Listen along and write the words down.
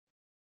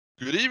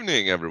Good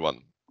evening,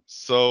 everyone.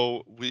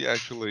 So we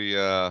actually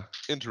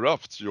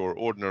interrupt your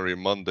ordinary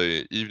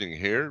Monday evening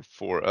here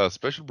for a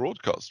special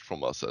broadcast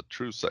from us at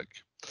TrueSec.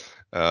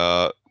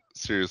 Uh,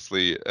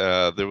 Seriously,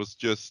 there was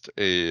just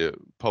a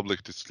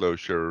public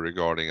disclosure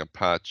regarding a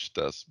patch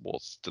that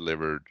was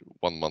delivered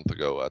 1 month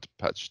ago at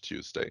Patch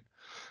Tuesday,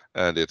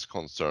 and it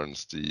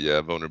concerns the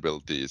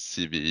vulnerability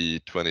CVE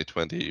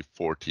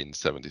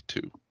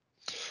 2020-1472.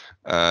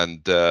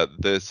 And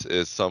this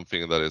is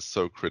something that is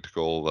so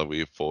critical that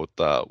we thought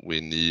that we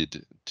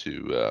need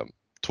to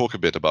talk a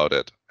bit about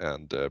it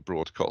and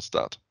broadcast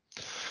that.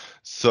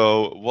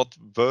 So what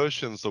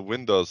versions of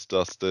Windows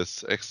does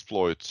this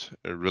exploit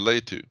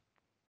relate to?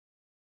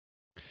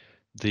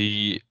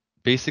 The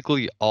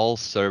basically all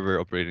server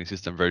operating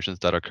system versions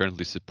that are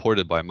currently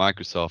supported by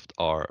Microsoft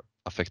are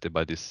affected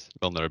by this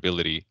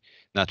vulnerability.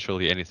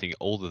 Naturally, anything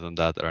older than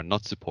that are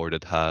not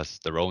supported has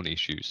their own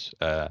issues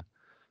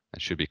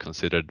and should be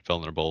considered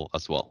vulnerable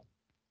as well.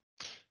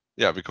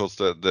 Yeah, because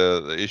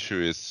the issue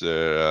is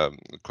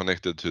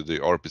connected to the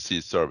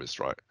RPC service,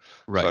 right?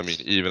 So I mean,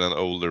 Right. even an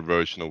older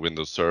version of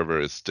Windows Server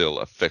is still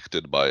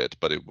affected by it,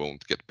 but it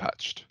won't get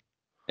patched.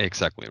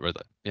 Exactly. Right.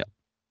 Yeah.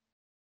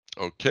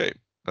 Okay.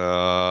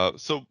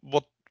 So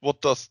what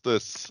does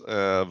this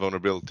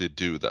vulnerability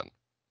do then?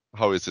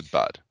 How is it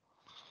bad?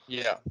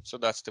 Yeah, so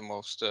that's the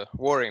most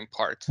worrying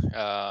part,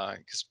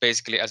 because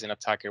basically as an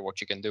attacker, what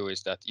you can do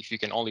is that if you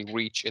can only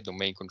reach a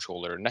domain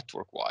controller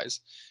network-wise,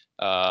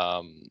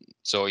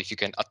 so if you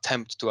can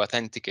attempt to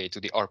authenticate to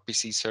the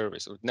RPC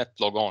service or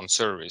netlogon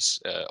service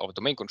of a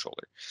domain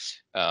controller,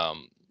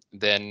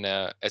 then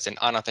as an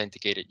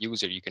unauthenticated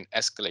user, you can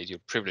escalate your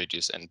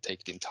privileges and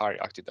take the entire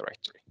Active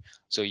Directory.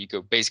 So you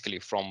go basically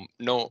from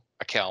no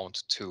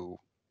account to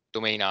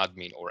domain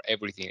admin or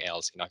everything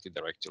else in Active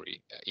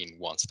Directory in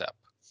one step.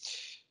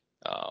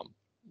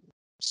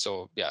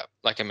 So yeah,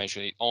 like I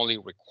mentioned, it only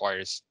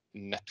requires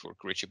network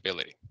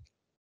reachability.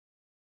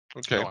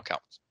 Okay. No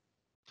accounts.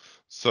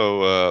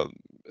 So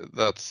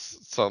that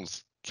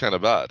sounds kind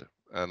of bad,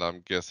 and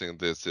I'm guessing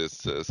this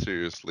is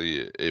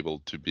seriously able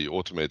to be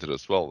automated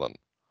as well then.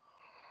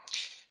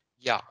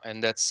 Yeah,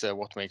 and that's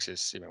what makes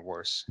this even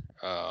worse.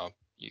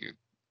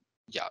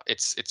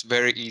 It's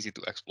very easy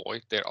to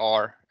exploit. There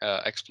are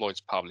exploits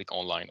public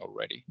online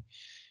already.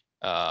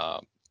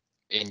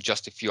 In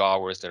just a few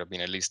hours, there have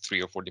been at least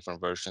 3 or 4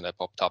 different versions that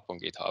popped up on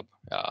GitHub.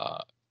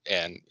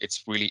 And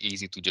it's really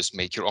easy to just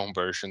make your own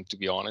version, to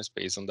be honest,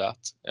 based on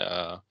that.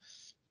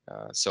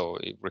 So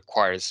it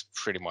requires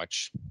pretty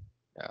much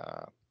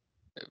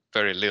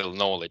very little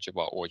knowledge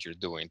about what you're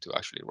doing to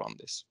actually run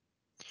this.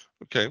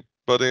 Okay,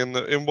 but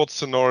in what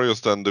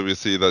scenarios then do we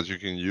see that you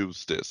can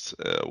use this?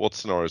 What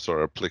scenarios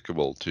are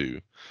applicable to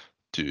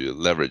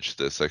leverage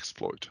this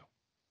exploit?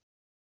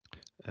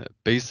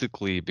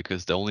 Basically,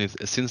 because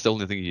since the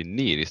only thing you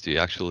need is to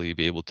actually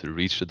be able to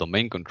reach the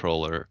domain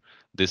controller,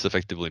 this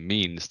effectively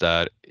means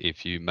that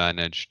if you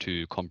manage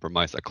to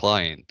compromise a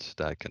client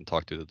that can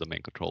talk to the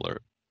domain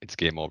controller, it's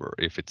game over.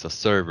 If it's a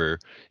server,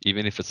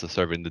 even if it's a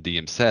server in the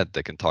DM set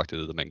that can talk to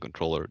the domain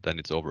controller, then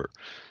it's over.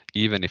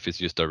 Even if it's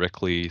just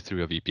directly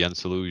through a VPN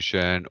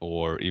solution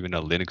or even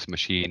a Linux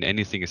machine,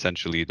 anything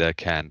essentially that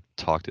can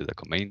talk to the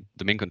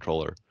domain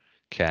controller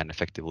can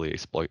effectively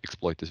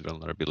exploit this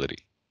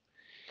vulnerability.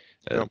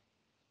 Yeah.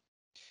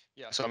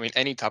 Yeah, so I mean,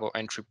 any type of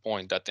entry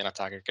point that an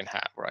attacker can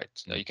have, right?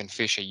 You can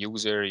phish a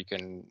user, you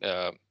can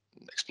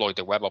exploit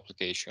the web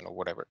application or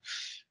whatever.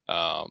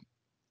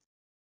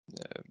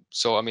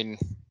 So I mean,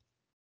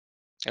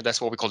 and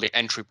that's what we call the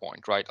entry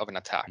point, right, of an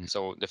attack.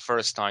 So the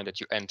first time that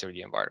you enter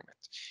the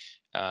environment,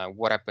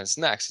 what happens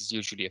next is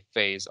usually a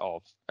phase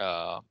of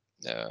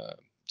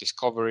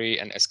discovery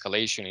and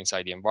escalation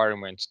inside the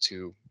environment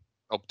to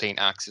obtain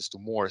access to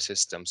more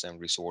systems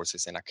and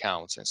resources and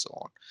accounts and so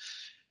on.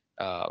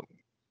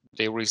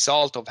 The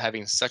result of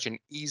having such an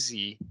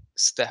easy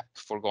step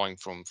for going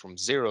from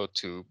 0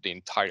 to the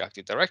entire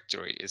Active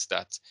Directory is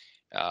that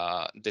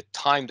the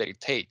time that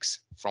it takes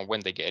from when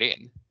they get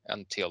in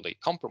until they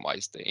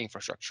compromise the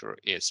infrastructure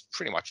is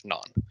pretty much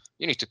none.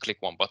 You need to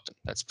click one button.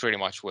 That's pretty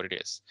much what it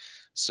is.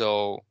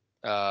 So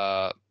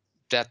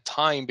that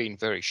time being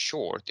very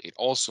short, it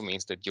also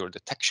means that your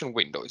detection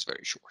window is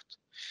very short.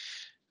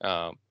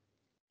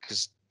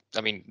 Because I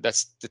mean,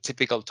 that's the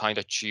typical time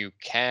that you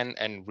can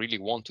and really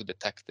want to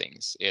detect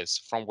things is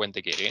from when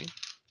they get in.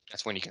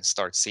 That's when you can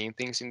start seeing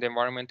things in the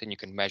environment and you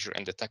can measure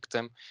and detect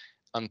them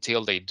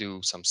until they do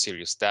some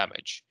serious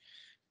damage.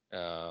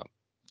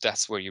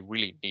 That's where you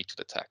really need to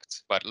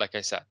detect. But like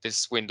I said,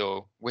 this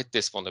window with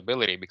this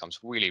vulnerability becomes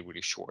really,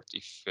 really short.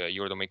 If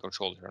your domain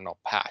controllers are not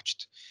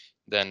patched,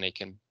 then they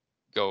can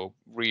go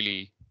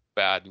really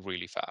bad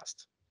really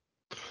fast.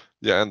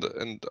 Yeah,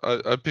 and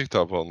I picked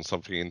up on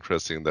something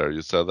interesting there.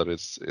 You said that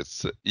it's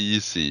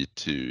easy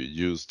to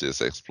use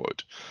this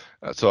exploit.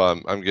 So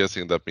I'm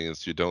guessing that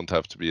means you don't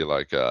have to be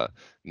like a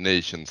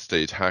nation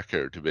state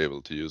hacker to be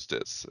able to use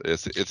this.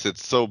 Is it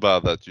so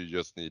bad that you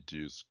just need to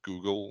use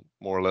Google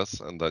more or less,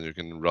 and then you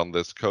can run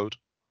this code?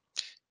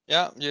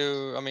 Yeah,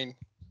 I mean,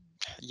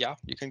 Yeah,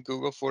 you can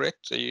Google for it.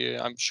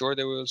 I'm sure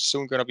there will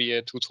soon gonna be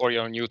a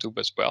tutorial on YouTube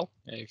as well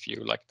if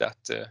you like that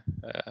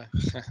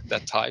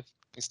that type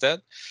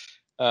instead.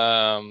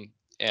 And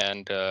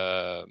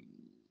yeah,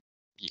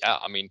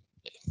 I mean,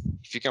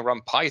 if you can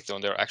run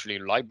Python, there are actually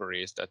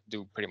libraries that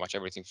do pretty much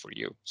everything for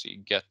you. So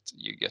you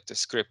get the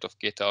script of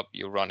GitHub,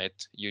 you run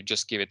it, you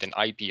just give it an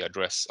IP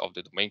address of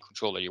the domain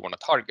controller you want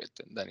to target,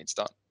 and then it's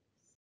done.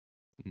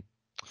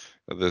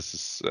 This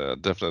is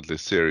definitely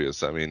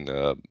serious. I mean,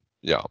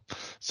 yeah.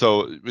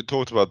 So we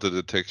talked about the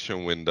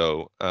detection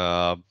window,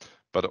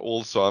 but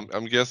also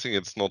I'm guessing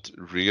it's not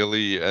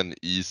really an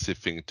easy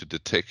thing to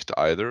detect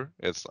either.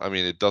 I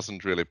mean, it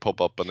doesn't really pop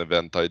up an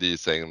event ID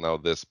saying now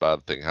this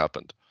bad thing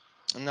happened.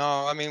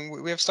 No, I mean,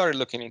 we have started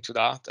looking into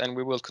that, and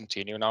we will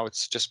continue. Now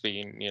it's just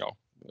been,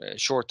 a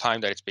short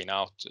time that it's been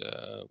out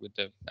with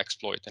the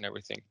exploit and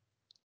everything.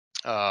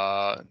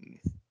 I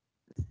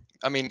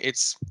mean,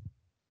 it's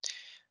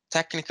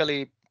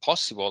technically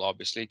possible,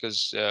 obviously,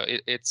 because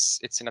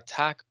it's an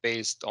attack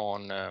based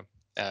on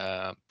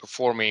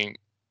performing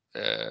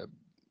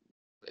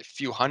a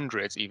few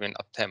hundreds even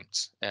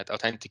attempts at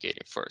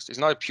authenticating first. It's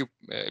not a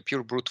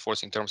pure brute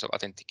force in terms of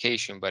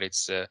authentication, but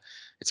it's a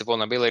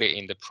vulnerability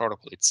in the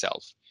protocol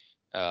itself,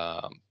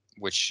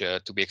 which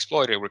to be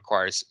exploited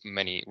requires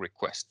many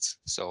requests.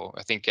 So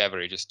I think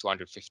average is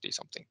 250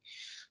 something.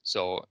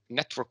 So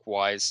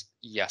network-wise,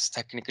 yes,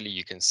 technically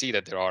you can see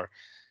that there are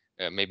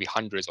maybe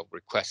hundreds of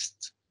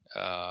requests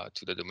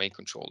to the domain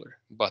controller.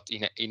 But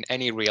in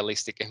any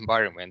realistic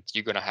environment,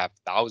 you're going to have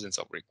thousands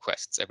of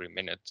requests every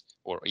minute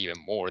or even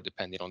more,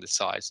 depending on the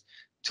size,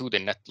 to the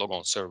net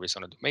logon service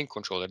on a domain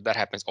controller. That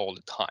happens all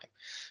the time.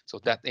 So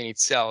that in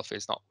itself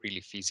is not really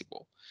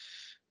feasible.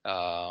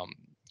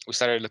 We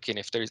started looking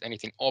if there is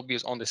anything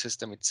obvious on the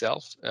system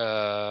itself.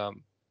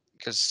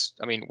 Because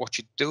I mean, what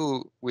you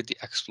do with the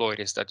exploit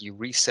is that you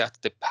reset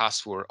the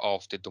password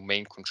of the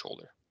domain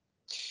controller.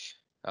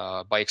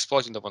 By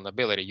exploiting the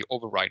vulnerability, you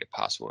override the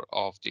password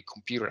of the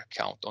computer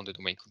account on the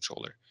domain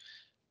controller,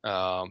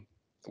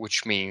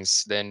 which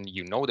means then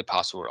you know the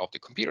password of the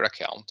computer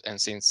account. And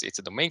since it's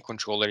a domain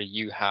controller,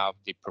 you have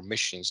the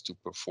permissions to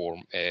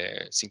perform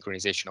a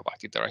synchronization of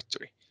Active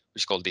Directory,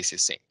 which is called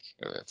DCSync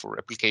for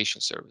replication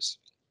service.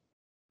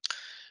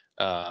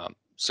 And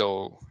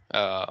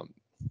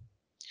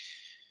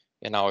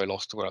now I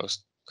lost what I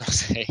was going to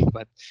say,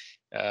 but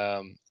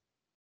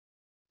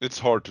it's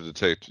hard to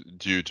detect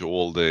due to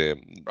all the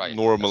right,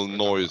 normal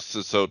noise,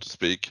 so to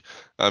speak.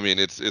 I mean,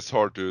 it's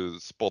hard to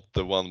spot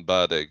the one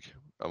bad egg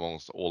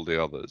amongst all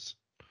the others.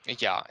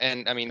 Yeah,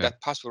 and I mean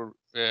that password,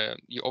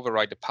 you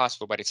override the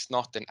password, but it's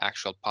not an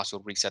actual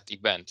password reset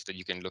event that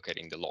you can look at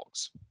in the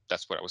logs.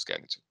 That's what I was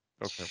getting to.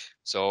 Okay.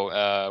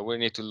 So we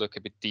need to look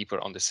a bit deeper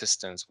on the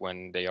systems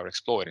when they are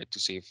exploited to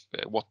see if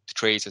what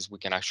traces we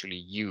can actually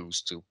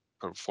use to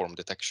perform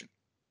detection.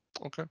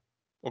 Okay.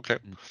 Okay.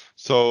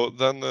 So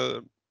then,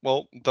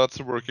 well, that's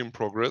a work in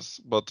progress.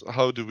 But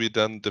how do we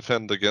then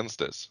defend against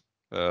this?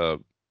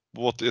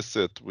 What is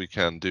it we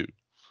can do?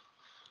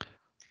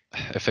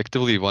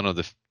 Effectively, one of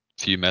the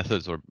few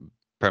methods, or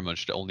pretty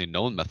much the only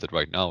known method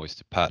right now, is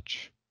to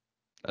patch.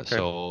 Okay.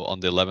 So on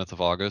the 11th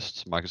of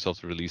August,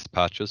 Microsoft released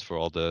patches for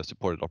all the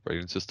supported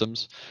operating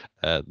systems.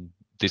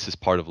 This is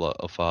part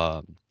of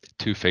a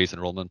two-phase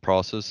enrollment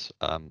process.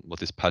 What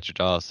this patch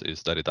does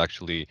is that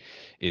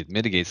it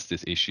mitigates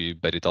this issue,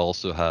 but it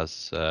also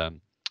has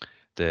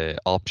the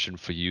option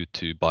for you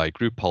to, by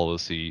group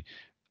policy,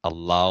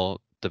 allow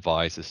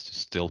devices to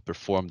still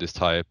perform this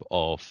type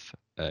of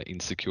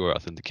insecure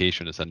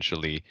authentication,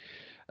 essentially,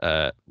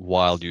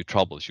 while you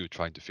troubleshoot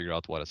trying to figure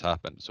out what has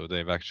happened. So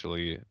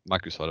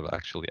Microsoft have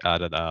actually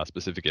added a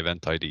specific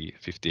event ID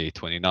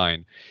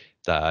 5829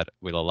 that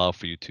will allow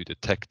for you to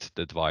detect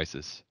the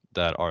devices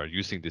that are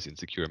using this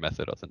insecure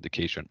method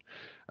authentication.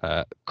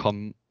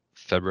 Come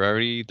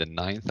February the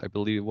 9th, I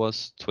believe it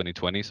was,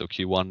 2020, so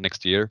Q1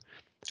 next year.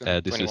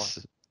 This 21.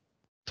 is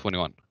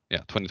 21. Yeah,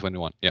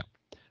 2021. Yeah.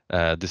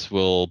 This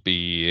will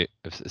be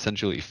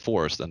essentially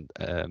forced and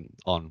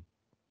on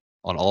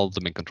all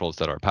the main controls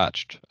that are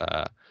patched.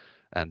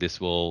 And this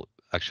will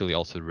actually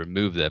also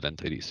remove the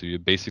event ID. So you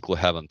basically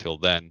have until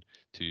then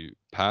to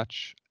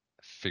patch,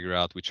 figure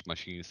out which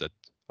machines that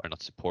are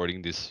not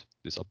supporting this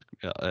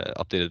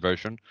updated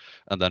version,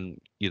 and then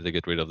either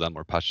get rid of them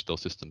or patch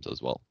those systems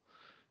as well.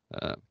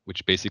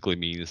 Which basically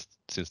means,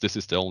 since this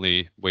is the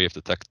only way of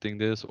detecting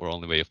this or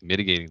only way of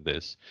mitigating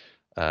this,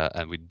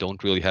 and we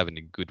don't really have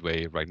any good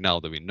way right now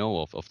that we know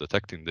of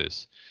detecting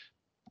this,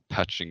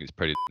 patching is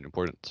pretty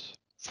important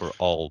for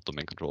all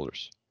domain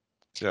controllers.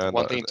 Yeah.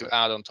 One thing to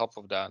add on top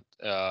of that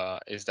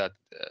is that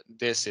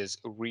this is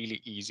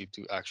really easy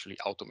to actually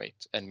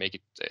automate and make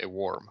it a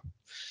worm.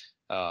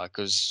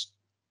 Because,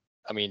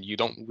 I mean, you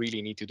don't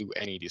really need to do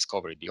any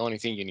discovery. The only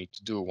thing you need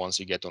to do once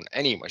you get on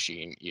any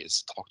machine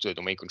is talk to a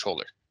domain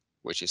controller,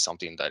 which is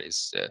something that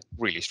is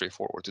really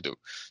straightforward to do.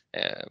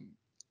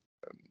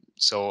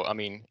 So, I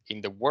mean,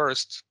 in the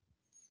worst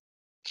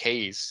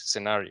case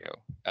scenario,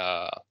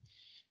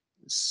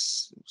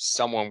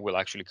 someone will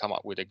actually come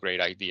up with a great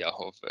idea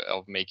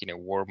of making a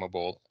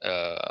wormable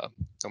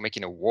or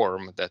making a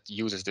worm that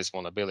uses this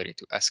vulnerability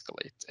to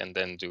escalate and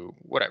then do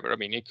whatever. I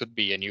mean, it could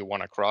be a new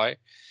WannaCry,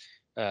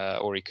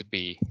 or it could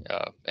be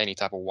any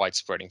type of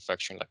widespread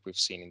infection like we've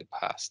seen in the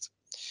past.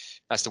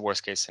 That's the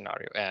worst case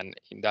scenario, and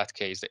in that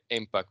case, the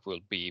impact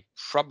will be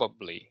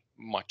probably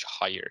much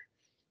higher.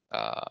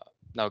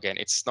 Now again,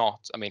 it's not.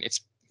 I mean,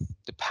 it's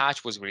the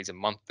patch was released a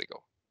month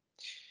ago.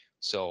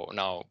 So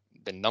now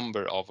the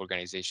number of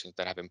organizations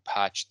that have been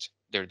patched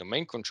their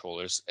domain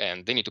controllers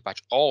and they need to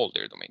patch all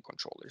their domain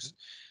controllers,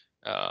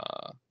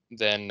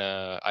 then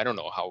I don't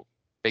know how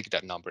big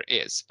that number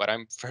is, but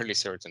I'm fairly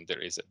certain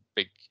there is a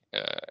big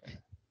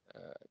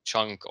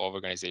chunk of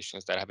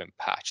organizations that have been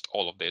patched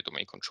all of their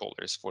domain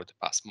controllers for the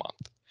past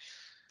month.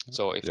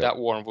 So if that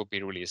worm would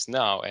be released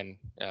now, and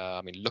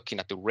I mean, looking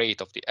at the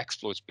rate of the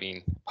exploits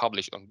being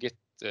published on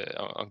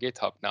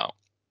GitHub now,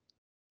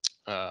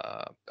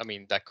 I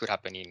mean, that could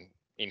happen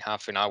in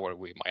half an hour.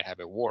 We might have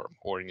a worm,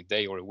 or in a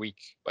day or a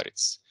week. But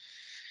it's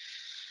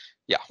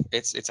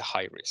a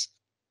high risk.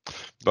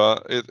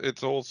 But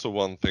it's also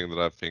one thing that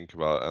I think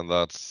about, and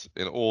that's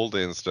in all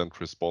the incident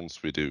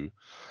response we do,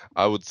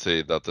 I would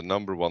say that the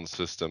number one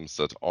systems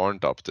that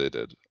aren't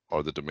updated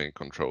are the domain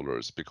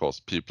controllers, because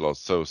people are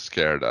so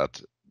scared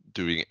at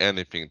doing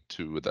anything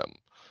to them.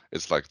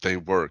 It's like they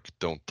work,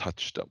 don't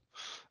touch them.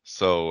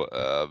 So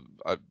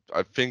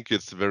I think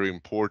it's very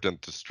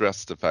important to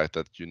stress the fact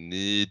that you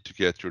need to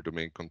get your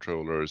domain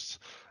controllers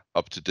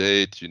up to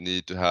date. You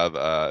need to have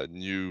a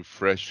new,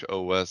 fresh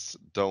OS.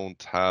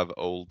 Don't have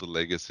old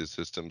legacy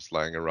systems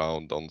lying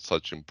around on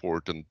such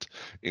important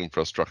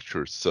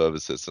infrastructure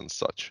services and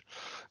such.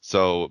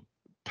 So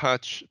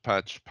patch,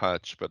 patch,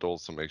 patch, but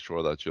also make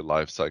sure that you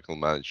lifecycle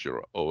manage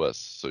your OS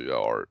so you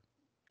are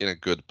in a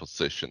good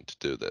position to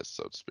do this,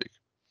 so to speak.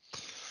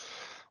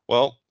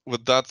 Well,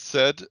 with that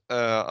said,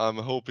 I'm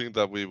hoping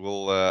that we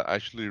will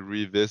actually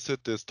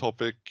revisit this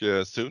topic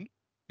soon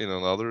in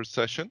another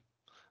session.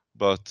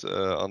 But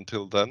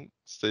until then,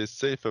 stay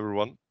safe,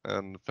 everyone,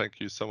 and thank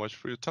you so much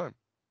for your time.